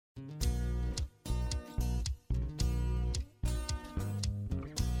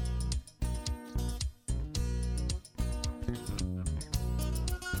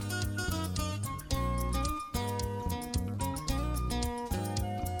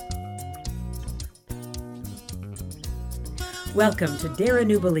Welcome to Dare a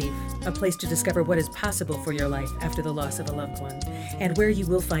New Belief, a place to discover what is possible for your life after the loss of a loved one, and where you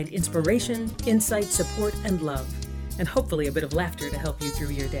will find inspiration, insight, support, and love, and hopefully a bit of laughter to help you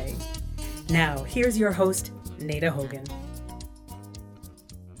through your day. Now, here's your host, Nada Hogan.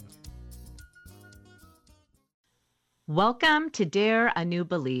 Welcome to Dare a New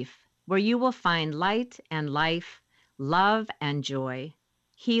Belief, where you will find light and life, love and joy,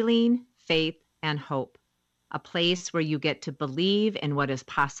 healing, faith, and hope. A place where you get to believe in what is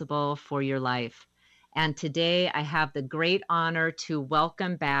possible for your life. And today I have the great honor to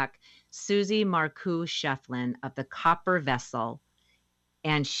welcome back Susie Marcoux Shefflin of the Copper Vessel.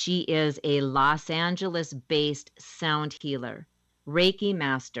 And she is a Los Angeles-based sound healer, Reiki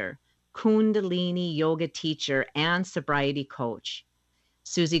master, Kundalini yoga teacher, and sobriety coach.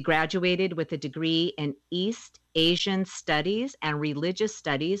 Susie graduated with a degree in East Asian Studies and Religious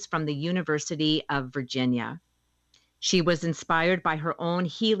Studies from the University of Virginia. She was inspired by her own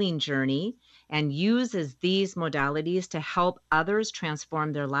healing journey and uses these modalities to help others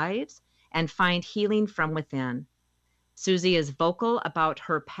transform their lives and find healing from within. Susie is vocal about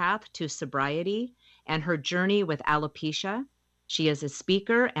her path to sobriety and her journey with alopecia. She is a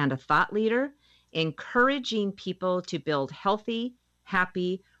speaker and a thought leader, encouraging people to build healthy,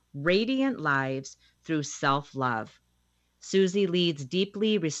 happy, radiant lives through self-love. Susie leads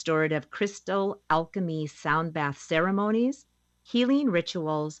deeply restorative crystal alchemy sound bath ceremonies, healing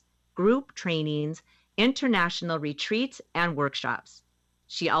rituals, group trainings, international retreats, and workshops.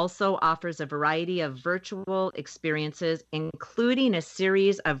 She also offers a variety of virtual experiences, including a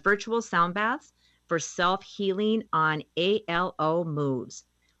series of virtual sound baths for self-healing on ALO Moves.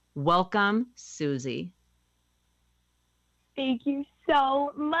 Welcome, Susie. Thank you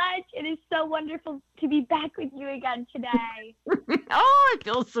so much. It is so wonderful to be back with you again today. Oh, it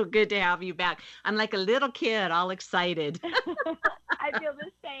feels so good to have you back. I'm like a little kid, all excited. I feel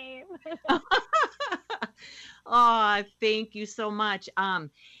the same. Oh, thank you so much.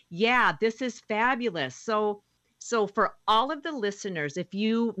 Yeah, this is fabulous. So for all of the listeners, if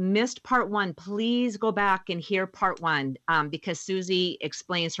you missed part one, please go back and hear part one, because Susie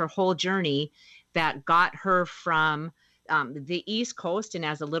explains her whole journey that got her from the East Coast, and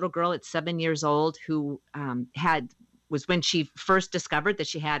as a little girl at 7 years old, who was when she first discovered that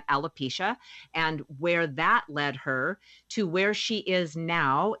she had alopecia, and where that led her to where she is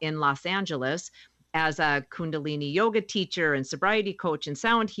now in Los Angeles as a Kundalini yoga teacher and sobriety coach and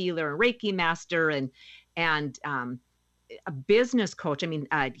sound healer and Reiki master and a business coach. I mean,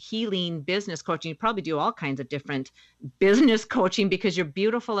 healing business coaching. You probably do all kinds of different business coaching because you're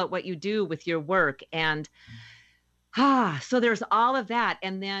beautiful at what you do with your work. And so there's all of that.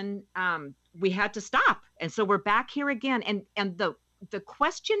 And then we had to stop. And so we're back here again. And the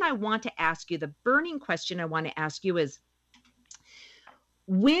question I want to ask you, the burning question I want to ask you is,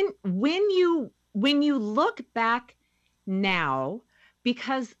 when you look back now,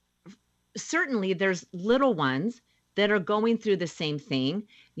 because certainly there's little ones that are going through the same thing,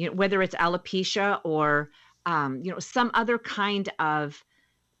 whether it's alopecia or some other kind of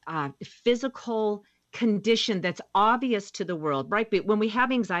physical condition that's obvious to the world, right? But when we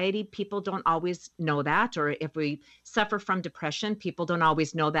have anxiety, people don't always know that. Or if we suffer from depression, people don't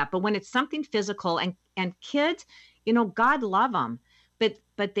always know that. But when it's something physical and kids, God love them,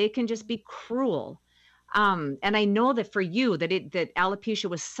 but they can just be cruel. And I know that for you, that alopecia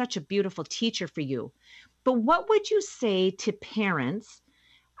was such a beautiful teacher for you. But what would you say to parents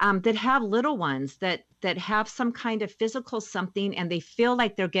that have little ones that have some kind of physical something and they feel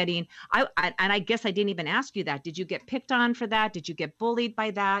like they're getting, and I guess I didn't even ask you that. Did you get picked on for that? Did you get bullied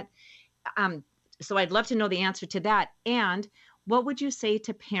by that? So I'd love to know the answer to that. And what would you say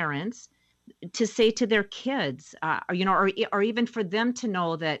to parents to say to their kids, or even for them to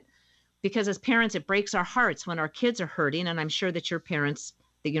know that, because as parents, it breaks our hearts when our kids are hurting. And I'm sure that your parents,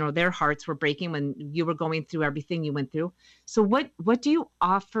 their hearts were breaking when you were going through everything you went through. So what do you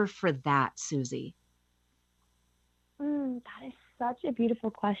offer for that, Susie? That is such a beautiful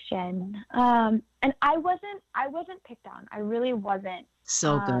question. And I wasn't picked on. I really wasn't.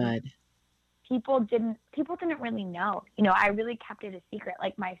 So good. People didn't really know. I really kept it a secret.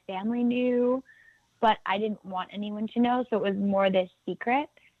 Like my family knew, but I didn't want anyone to know. So it was more this secret.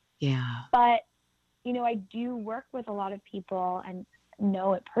 Yeah. But, I do work with a lot of people and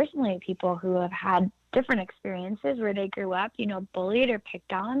know it personally, people who have had different experiences where they grew up, bullied or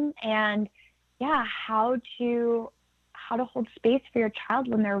picked on, and how to hold space for your child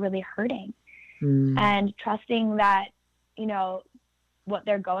when they're really hurting, and trusting that, what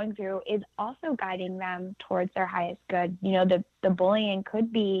they're going through is also guiding them towards their highest good. The bullying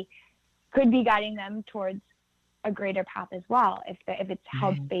could be guiding them towards a greater path as well if it's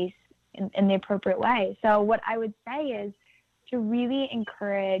held space in the appropriate way. So what I would say is to really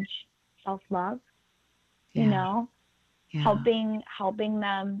encourage self-love, helping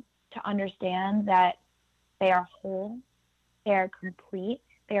them to understand that they are whole, they are complete,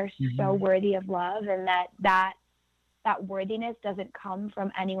 they are so worthy of love, and that worthiness doesn't come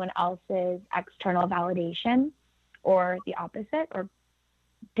from anyone else's external validation or the opposite, or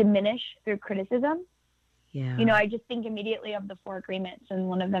diminish through criticism. Yeah. I just think immediately of the 4 agreements, and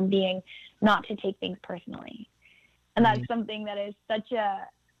one of them being not to take things personally. And that's something that is such a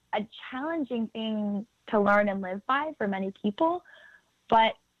challenging thing to learn and live by for many people.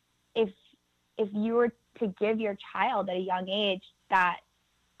 But if you were to give your child at a young age that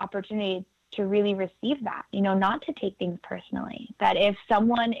opportunity to really receive that, not to take things personally, that if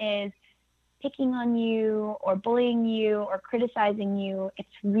someone is picking on you or bullying you or criticizing you, it's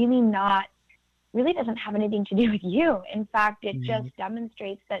really doesn't have anything to do with you. In fact, it just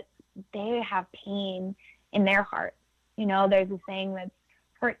demonstrates that they have pain in their heart. There's a saying that's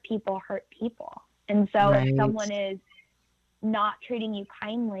hurt people. And so if someone is not treating you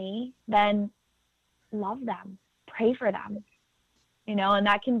kindly, then love them, pray for them, and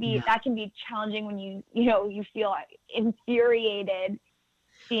that can be challenging when you feel infuriated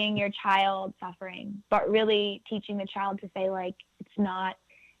seeing your child suffering, but really teaching the child to say, like, it's not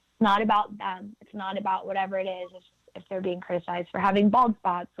about them. It's not about whatever it is. If they're being criticized for having bald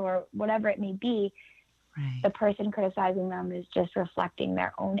spots or whatever it may be, the person criticizing them is just reflecting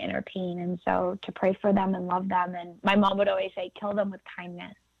their own inner pain. And so to pray for them and love them. And my mom would always say, kill them with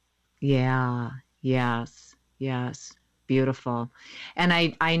kindness. Yeah. Yes. Beautiful. And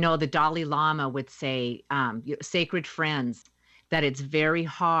I know the Dalai Lama would say, sacred friends, that it's very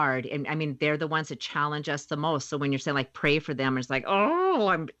hard. And I mean, they're the ones that challenge us the most. So when you're saying, like, pray for them, it's like,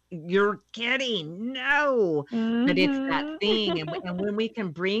 you're kidding. No, but it's that thing. And when we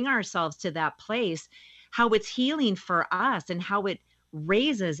can bring ourselves to that place, how it's healing for us and how it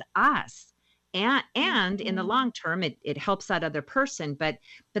raises us. And in the long term, it helps that other person, but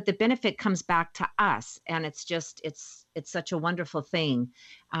the benefit comes back to us. And it's such a wonderful thing.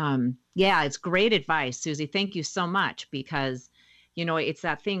 It's great advice, Susie. Thank you so much, because, it's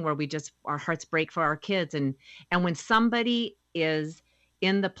that thing where our hearts break for our kids. And when somebody is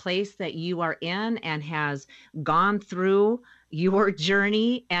in the place that you are in and has gone through your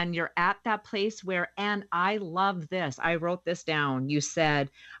journey, and you're at that place where, and I love this, I wrote this down. You said,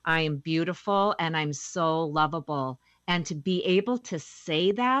 I am beautiful and I'm so lovable. And to be able to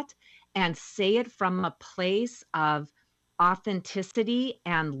say that and say it from a place of authenticity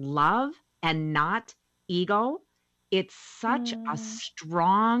and love and not ego, it's such a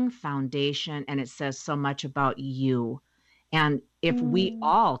strong foundation, and it says so much about you. And if we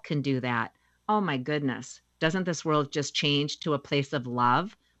all can do that, oh my goodness, doesn't this world just change to a place of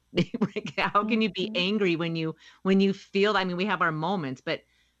love? How can you be angry when you feel, I mean, we have our moments, but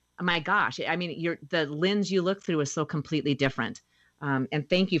my gosh, I mean, the lens you look through is so completely different. And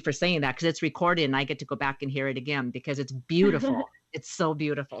thank you for saying that, because it's recorded and I get to go back and hear it again, because it's beautiful. It's so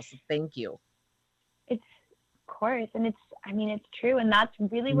beautiful. So thank you. It's, of course. And it's true. And that's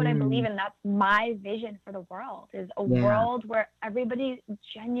really what I believe in. That's my vision for the world, is a world where everybody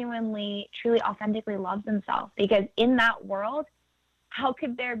genuinely, truly, authentically loves themselves. Because in that world, how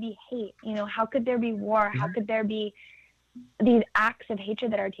could there be hate? How could there be war? How could there be these acts of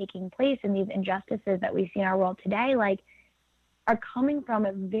hatred that are taking place, and these injustices that we see in our world today, like, are coming from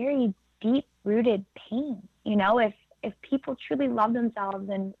a very deep rooted pain. If people truly love themselves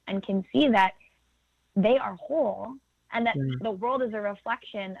and can see that they are whole and that the world is a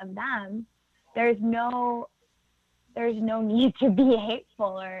reflection of them, there's no need to be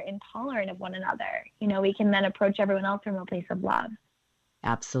hateful or intolerant of one another. We can then approach everyone else from a place of love.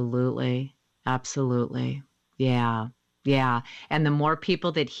 Absolutely. Yeah. And the more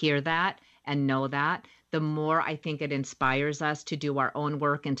people that hear that and know that, the more I think it inspires us to do our own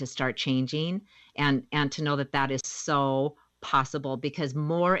work and to start changing, and to know that is so possible, because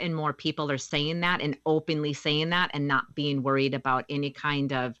more and more people are saying that and openly saying that, and not being worried about any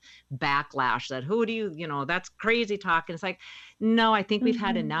kind of backlash that, who do you, that's crazy talk. And it's like, no, I think we've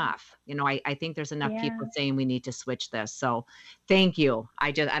had enough. I think there's enough people saying we need to switch this. So thank you.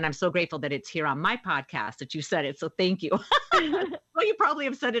 And I'm so grateful that it's here on my podcast that you said it. So thank you. Well, you probably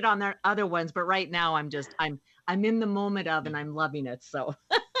have said it on their other ones, but right now I'm in the moment of, and I'm loving it. So,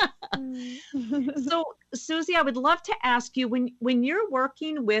 so Susie, I would love to ask you, when you're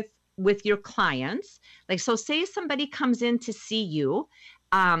working with your clients, like, so say somebody comes in to see you,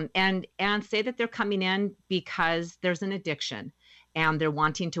 and say that they're coming in because there's an addiction, and they're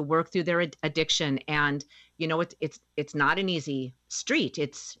wanting to work through their addiction. And, you know, it's not an easy street.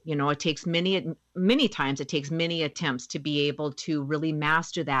 It's, you know, it takes many times, it takes many attempts to be able to really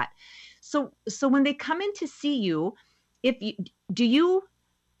master that. So when they come in to see you, do you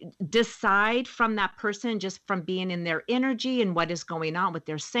decide from that person, just from being in their energy and what is going on, what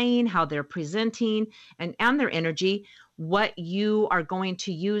they're saying, how they're presenting, and their energy, what you are going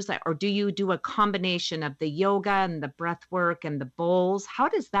to use, or do you do a combination of the yoga and the breath work and the bowls? How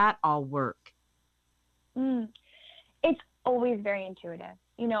does that all work? It's always very intuitive.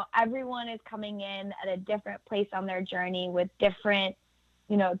 You know, everyone is coming in at a different place on their journey with different,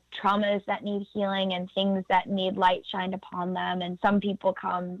 you know, traumas that need healing and things that need light shined upon them. And some people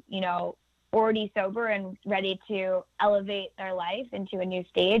come, you know, already sober and ready to elevate their life into a new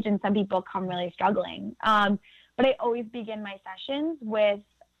stage. And some people come really struggling. But I always begin my sessions with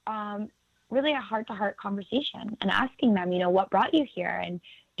really a heart-to-heart conversation and asking them, you know, what brought you here? And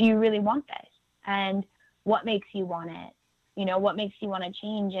do you really want this? And what makes you want it? You know, what makes you want to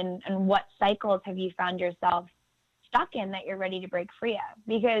change? And what cycles have you found yourself stuck in that you're ready to break free of?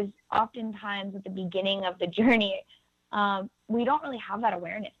 Because oftentimes at the beginning of the journey, we don't really have that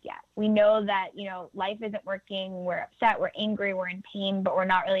awareness yet. We know that, you know, life isn't working, we're upset, we're angry, we're in pain, but we're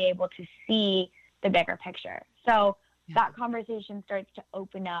not really able to see the bigger picture. So that conversation starts to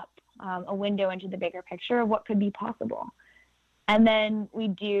open up a window into the bigger picture of what could be possible. And then we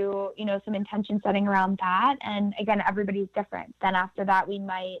do, you know, some intention setting around that. And again, everybody's different. Then after that, we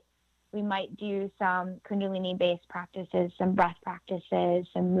might do some Kundalini-based practices, some breath practices,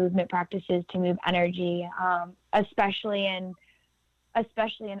 some movement practices to move energy. Especially in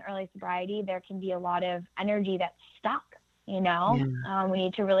early sobriety, there can be a lot of energy that's stuck. You know, we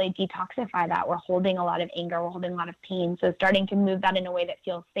need to really detoxify that. We're holding a lot of anger, we're holding a lot of pain. So starting to move that in a way that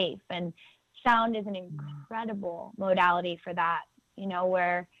feels safe. And sound is an incredible modality for that, you know,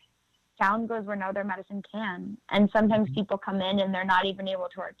 where sound goes where no other medicine can. And sometimes people come in and they're not even able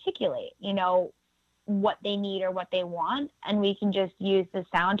to articulate, you know, what they need or what they want. And we can just use the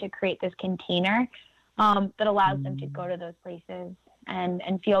sound to create this container that allows them to go to those places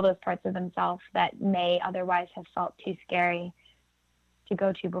and feel those parts of themselves that may otherwise have felt too scary to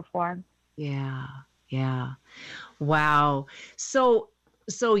go to before. Yeah. Wow. So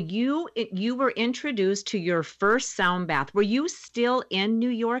you were introduced to your first sound bath. Were you still in New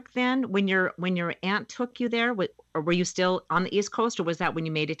York then when your aunt took you there? Or were you still on the East Coast, or was that when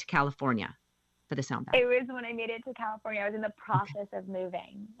you made it to California for the sound bath? It was when I made it to California. I was in the process of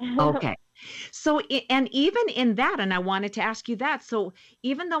moving. Okay. So, and even in that, and I wanted to ask you that. So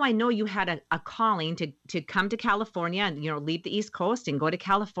even though I know you had a calling to come to California and, you know, leave the East Coast and go to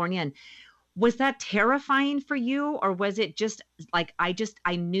California, and was that terrifying for you? Or was it just like, I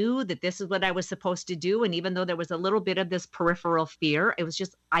knew that this is what I was supposed to do. And even though there was a little bit of this peripheral fear, it was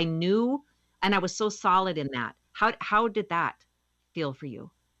just, I knew, and I was so solid in that. How did that feel for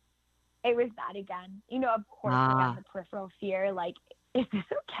you? It was that again. You know, of course, I got the peripheral fear. Like, is this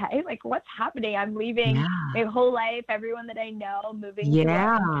okay? Like, what's happening? I'm leaving my whole life, everyone that I know, moving to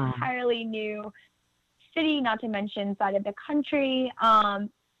an entirely new city, not to mention side of the country.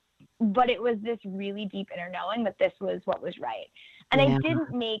 But it was this really deep inner knowing that this was what was right. And I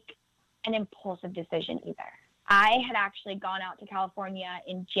didn't make an impulsive decision either. I had actually gone out to California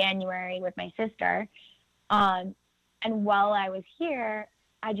in January with my sister. And while I was here,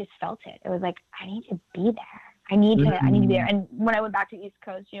 I just felt it. It was like, I need to be there. I need to be there. And when I went back to East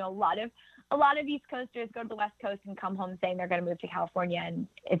Coast, you know, a lot of East Coasters go to the West Coast and come home saying they're going to move to California, and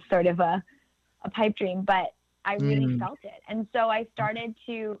it's sort of a pipe dream, but I really felt it. And so I started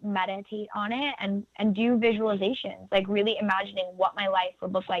to meditate on it and do visualizations, like really imagining what my life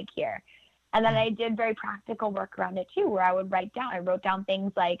would look like here. And then I did very practical work around it too, where I wrote down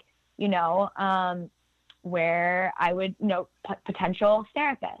things like, you know, where I would, you know, potential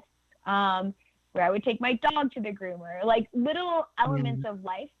therapists, where I would take my dog to the groomer, like little elements of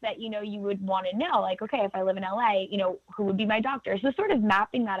life that, you know, you would want to know, like, okay, if I live in LA, you know, who would be my doctor? So sort of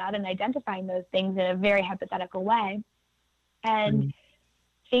mapping that out and identifying those things in a very hypothetical way. And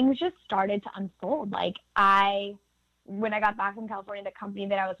things just started to unfold. Like when I got back from California, the company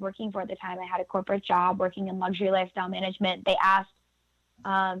that I was working for at the time, I had a corporate job working in luxury lifestyle management. They asked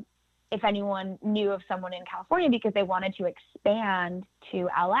if anyone knew of someone in California because they wanted to expand to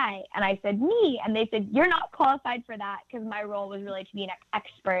LA. And I said, me. And they said, you're not qualified for that, because my role was really to be an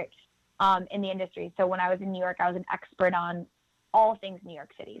expert in the industry. So when I was in New York, I was an expert on all things New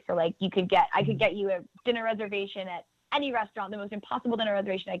York City. So like I could get you a dinner reservation at any restaurant, the most impossible dinner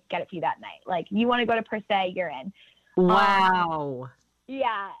reservation, I could get it for you that night. Like, you want to go to Per Se, you're in. Wow.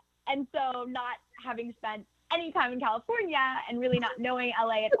 Yeah. And so not having spent any time in California and really not knowing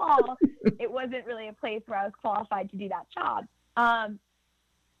LA at all, it wasn't really a place where I was qualified to do that job.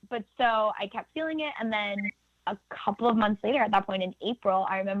 But so I kept feeling it. And then a couple of months later, at that point in April,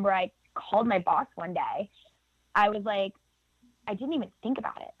 I remember I called my boss one day. I was like, I didn't even think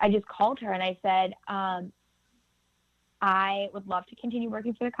about it. I just called her and I said, I would love to continue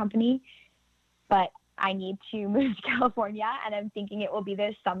working for the company, but I need to move to California, and I'm thinking it will be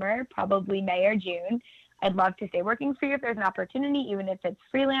this summer, probably May or June. I'd love to stay working for you if there's an opportunity, even if it's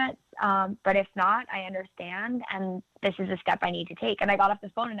freelance. But if not, I understand, and this is a step I need to take. And I got off the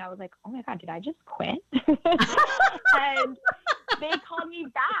phone and I was like, oh my God, did I just quit? And they called me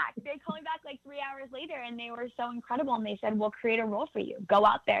back. They called me back like 3 hours later, and they were so incredible. And they said, we'll create a role for you. Go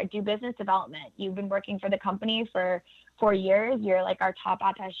out there, do business development. You've been working for the company for 4 years. You're like our top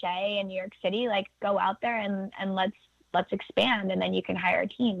attaché in New York City. Like, go out there and let's expand, and then you can hire a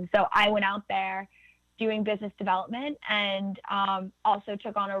team. So I went out there doing business development, and also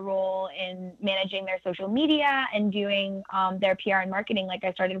took on a role in managing their social media and doing their PR and marketing. Like,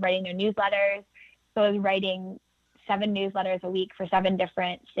 I started writing their newsletters. So I was writing 7 newsletters a week for 7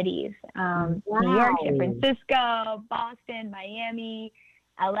 different cities. New York, San Francisco, Boston, Miami,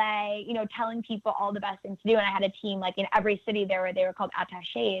 LA, telling people all the best things to do. And I had a team, like in every city they were called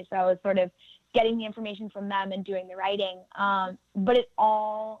attachés. So I was sort of getting the information from them and doing the writing. But it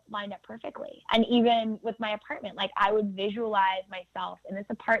all lined up perfectly. And even with my apartment, like, I would visualize myself in this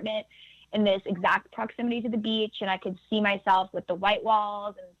apartment in this exact proximity to the beach, and I could see myself with the white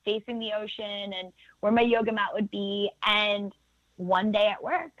walls and facing the ocean and where my yoga mat would be. And one day at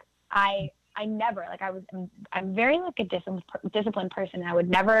work, I'm very like a disciplined person. I would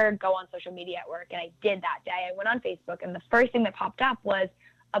never go on social media at work, and I did that day. I went on Facebook, and the first thing that popped up was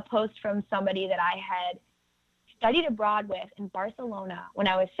a post from somebody that I had studied abroad with in Barcelona when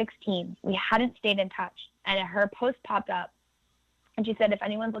I was 16. We hadn't stayed in touch, and her post popped up, and she said, if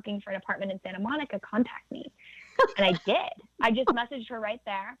anyone's looking for an apartment in Santa Monica, contact me. And I did. I just messaged her right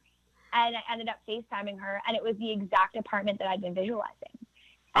there, and I ended up FaceTiming her, and it was the exact apartment that I'd been visualizing.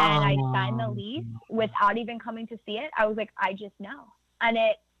 And I signed the lease without even coming to see it. I was like, I just know. And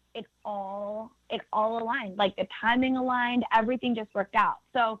it all aligned. Like, the timing aligned, everything just worked out.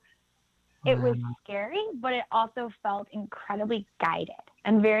 So it was scary, but it also felt incredibly guided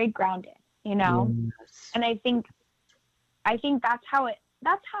and very grounded, Yes. And I think that's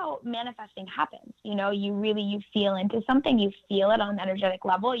how manifesting happens. You feel into something, you feel it on an energetic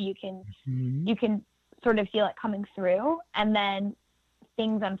level. You can sort of feel it coming through, and then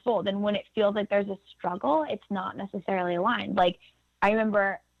things unfold. And when it feels like there's a struggle, it's not necessarily aligned. Like, I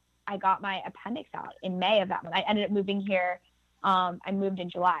remember I got my appendix out in May of that month. I ended up moving here. I moved in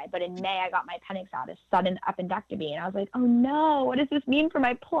July, but in May I got my appendix out, a sudden appendectomy. And I was like, oh no, what does this mean for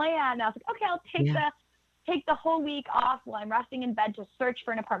my plan? And I was like, okay, I'll take the whole week off while I'm resting in bed to search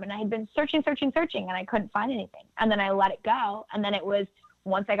for an apartment. I had been searching, and I couldn't find anything. And then I let it go. And then it was,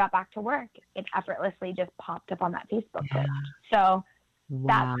 once I got back to work, it effortlessly just popped up on that Facebook post. So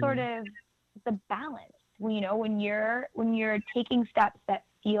that's sort of the balance. When you're taking steps that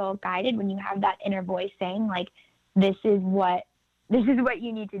feel guided, when you have that inner voice saying, like, this is what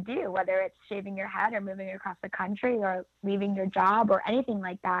you need to do, whether it's shaving your head or moving across the country or leaving your job or anything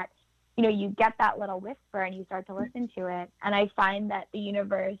like that, you get that little whisper and you start to listen to it. And I find that the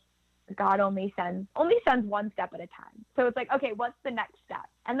universe, God only sends one step at a time. So it's like, okay, what's the next step?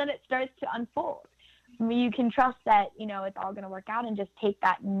 And then it starts to unfold. You can trust that, it's all going to work out, and just take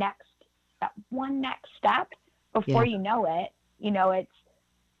that one next step before you know it. It's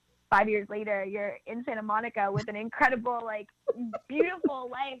 5 years later, you're in Santa Monica with an incredible, like, beautiful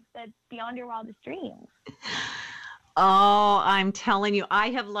life that's beyond your wildest dreams. Oh, I'm telling you, I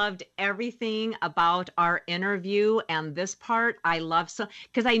have loved everything about our interview, and this part I love so,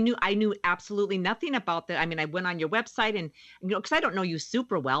 because I knew absolutely nothing about that. I mean, I went on your website, and because I don't know you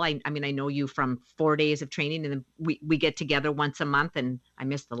super well. I I know you from 4 days of training, and then we get together once a month, and I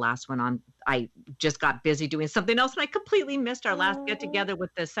missed the last one I just got busy doing something else, and I completely missed our last get together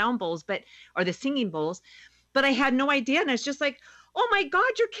with the sound bowls, or the singing bowls, but I had no idea, and it's just like, oh my God,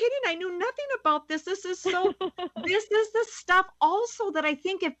 you're kidding. I knew nothing about this. This is the stuff also that I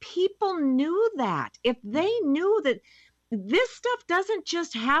think if people knew that, if they knew that this stuff doesn't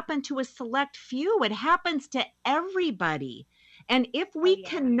just happen to a select few, it happens to everybody. And if we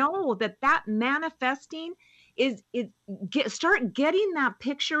can know that manifesting start getting that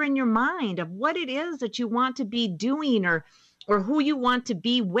picture in your mind of what it is that you want to be doing, or who you want to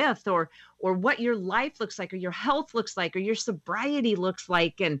be with, or what your life looks like, or your health looks like, or your sobriety looks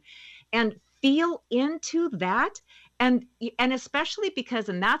like, and feel into that, and especially because,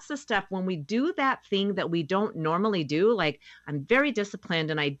 and that's the stuff when we do that thing that we don't normally do, like I'm very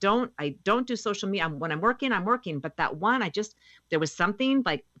disciplined and I don't do social media. When I'm working, but that one, there was something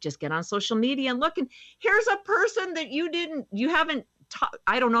like just get on social media and look, and here's a person that you haven't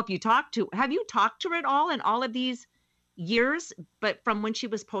I don't know if have you talked to her at all in all of these years, but from when she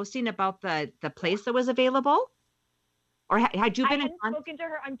was posting about the place that was available? Or had you been I hadn't spoken to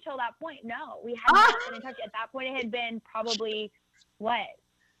her until that point. No, we had not been in touch. At that point, it had been probably,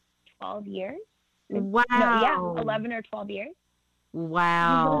 12 years? Wow. No, yeah, 11 or 12 years.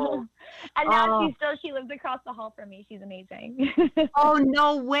 Wow. And now she lives across the hall from me. She's amazing. Oh,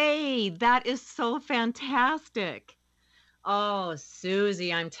 no way. That is so fantastic. Oh,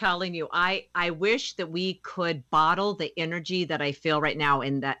 Susie, I'm telling you, I wish that we could bottle the energy that I feel right now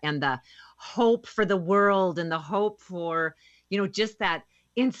and the hope for the world and the hope for, just that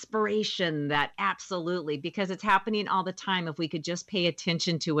inspiration, that absolutely, because it's happening all the time. If we could just pay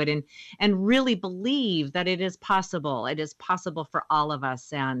attention to it and really believe that it is possible for all of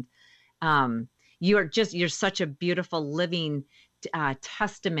us. And you're such a beautiful living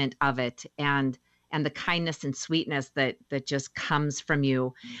testament of it. And the kindness and sweetness that just comes from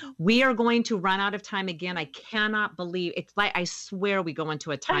you. We are going to run out of time again. I cannot believe it's like, I swear we go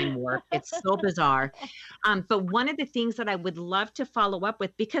into a time warp. It's so bizarre. But one of the things that I would love to follow up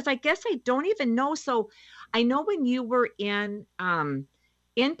with, because I guess I don't even know. So I know when you were in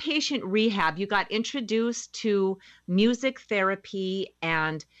inpatient rehab, you got introduced to music therapy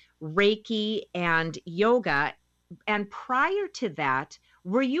and Reiki and yoga. And prior to that,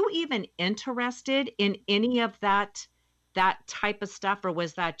 were you even interested in any of that type of stuff? Or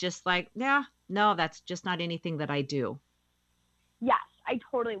was that just like, yeah, no, that's just not anything that I do? Yes, I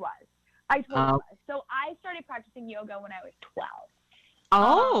totally was. Was. So I started practicing yoga when I was 12.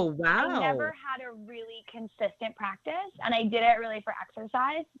 Oh, wow. I never had a really consistent practice, and I did it really for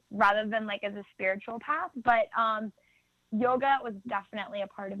exercise rather than like as a spiritual path. But yoga was definitely a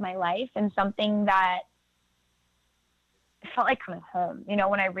part of my life and something that felt like coming home.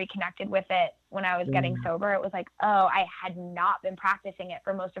 When I reconnected with it when I was getting sober, it was like, oh, I had not been practicing it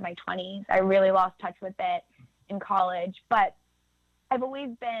for most of my 20s. I really lost touch with it in college, but I've always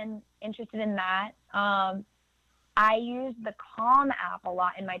been interested in that. I used the Calm app a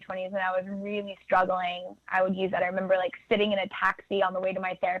lot in my 20s when I was really struggling. I would use that. I remember like sitting in a taxi on the way to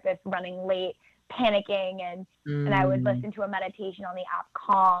my therapist, running late, panicking, and I would listen to a meditation on the app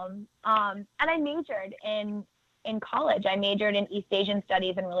Calm. And I majored in college. I majored in East Asian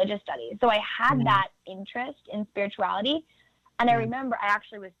studies and religious studies. So I had that interest in spirituality. And I remember I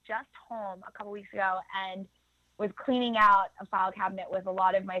actually was just home a couple weeks ago and was cleaning out a file cabinet with a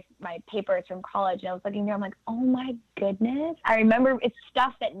lot of my papers from college. And I was looking there, I'm like, oh my goodness. I remember it's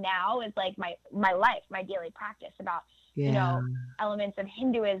stuff that now is like my life, my daily practice about, elements of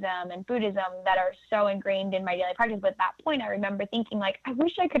Hinduism and Buddhism that are so ingrained in my daily practice. But at that point, I remember thinking like, I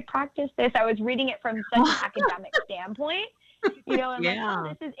wish I could practice this. I was reading it from such an academic standpoint, and like, oh,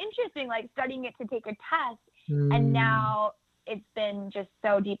 this is interesting, like studying it to take a test. And now it's been just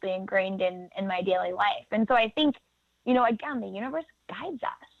so deeply ingrained in my daily life. And so I think, again, the universe guides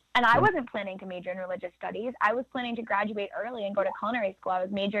us. And I wasn't planning to major in religious studies. I was planning to graduate early and go to culinary school. I was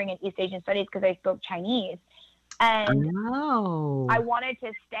majoring in East Asian studies because I spoke Chinese. And I wanted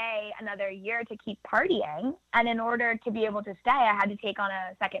to stay another year to keep partying. And in order to be able to stay, I had to take on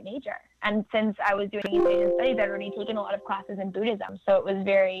a second major. And since I was doing East Asian studies, I'd already taken a lot of classes in Buddhism. So it was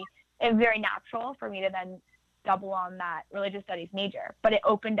very natural for me to then double on that religious studies major. But it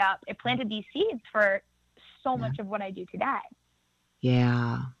planted these seeds for so much of what I do today.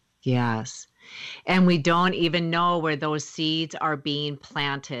 Yeah. Yes. And we don't even know where those seeds are being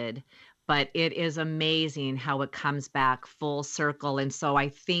planted. But it is amazing how it comes back full circle. And so I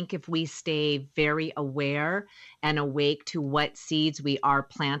think if we stay very aware and awake to what seeds we are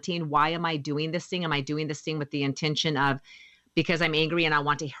planting, why am I doing this thing? Am I doing this thing with the intention of because I'm angry and I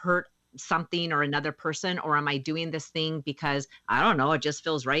want to hurt something or another person? Or am I doing this thing because, I don't know, it just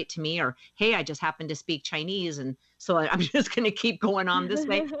feels right to me? Or, hey, I just happen to speak Chinese and so I'm just going to keep going on this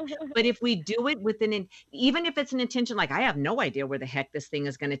way. But if we do it even if it's an intention, like I have no idea where the heck this thing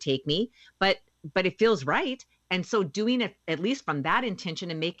is going to take me, but it feels right. And so doing it at least from that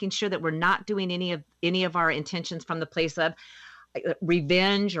intention and making sure that we're not doing any of our intentions from the place of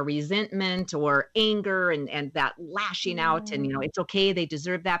revenge or resentment or anger and that lashing out and it's okay, they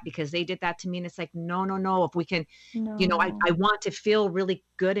deserve that because they did that to me. And it's like no, if we can I want to feel really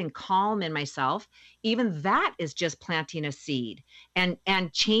good and calm in myself. Even that is just planting a seed and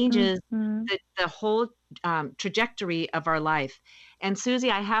changes the whole trajectory of our life. And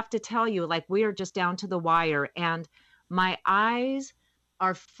Susie, I have to tell you, like, we are just down to the wire, and my eyes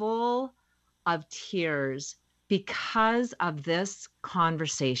are full of tears because of this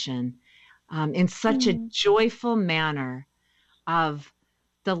conversation, in such a joyful manner of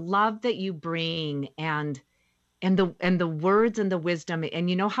the love that you bring, and the words and the wisdom. And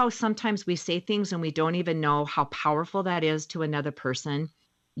you know how sometimes we say things and we don't even know how powerful that is to another person?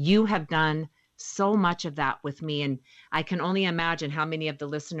 You have done so much of that with me, and I can only imagine how many of the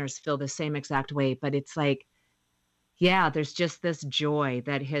listeners feel the same exact way. But it's like, yeah, there's just this joy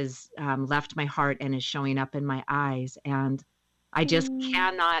that has left my heart and is showing up in my eyes. And I just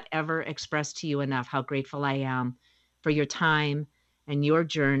cannot ever express to you enough how grateful I am for your time and your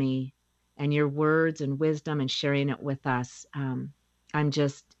journey and your words and wisdom and sharing it with us. I'm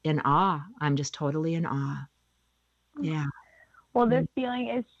just in awe. I'm just totally in awe. Yeah. Well, this feeling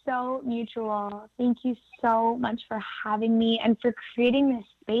is so mutual. Thank you so much for having me and for creating this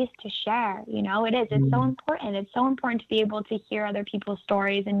space to share. You know, it is. It's so important. It's so important to be able to hear other people's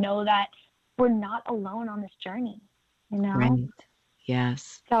stories and know that we're not alone on this journey, you know? Right.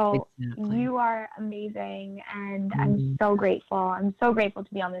 Yes. So exactly. You are amazing, and I'm so grateful. I'm so grateful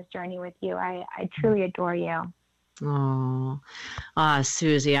to be on this journey with you. I truly adore you. Oh,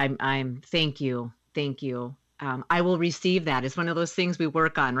 Susie, I'm, thank you. Thank you. I will receive that. It's one of those things we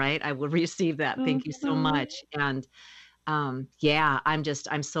work on, right? I will receive that. Thank you so much. And yeah,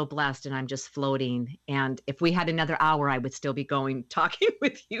 I'm so blessed, and I'm just floating. And if we had another hour, I would still be talking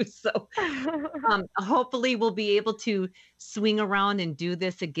with you. So hopefully we'll be able to swing around and do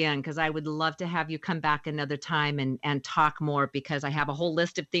this again, because I would love to have you come back another time and talk more, because I have a whole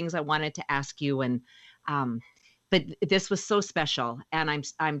list of things I wanted to ask you. And but this was so special, and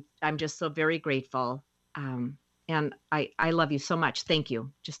I'm just so very grateful. And I love you so much. Thank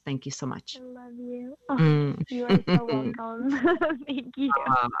you. Just thank you so much. I love you. Oh, you are so welcome. Thank you.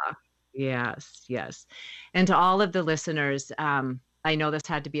 Yes, yes. And to all of the listeners, I know this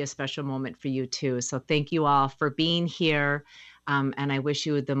had to be a special moment for you too. So thank you all for being here. And I wish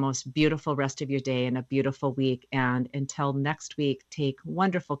you the most beautiful rest of your day and a beautiful week. And until next week, take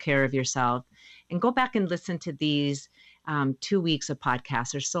wonderful care of yourself, and go back and listen to these 2 weeks of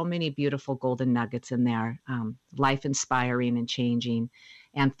podcasts. There's so many beautiful golden nuggets in there, life inspiring and changing,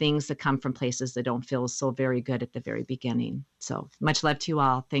 and things that come from places that don't feel so very good at the very beginning. So much love to you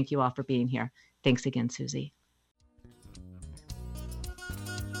all. Thank you all for being here. Thanks again, Susie.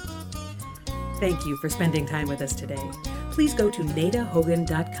 Thank you for spending time with us today. Please go to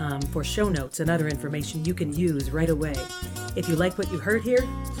nadahogan.com for show notes and other information you can use right away. If you like what you heard here,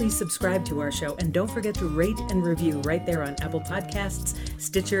 please subscribe to our show, and don't forget to rate and review right there on Apple Podcasts,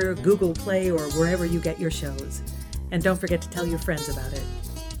 Stitcher, Google Play, or wherever you get your shows. And don't forget to tell your friends about it.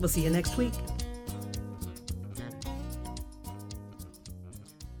 We'll see you next week.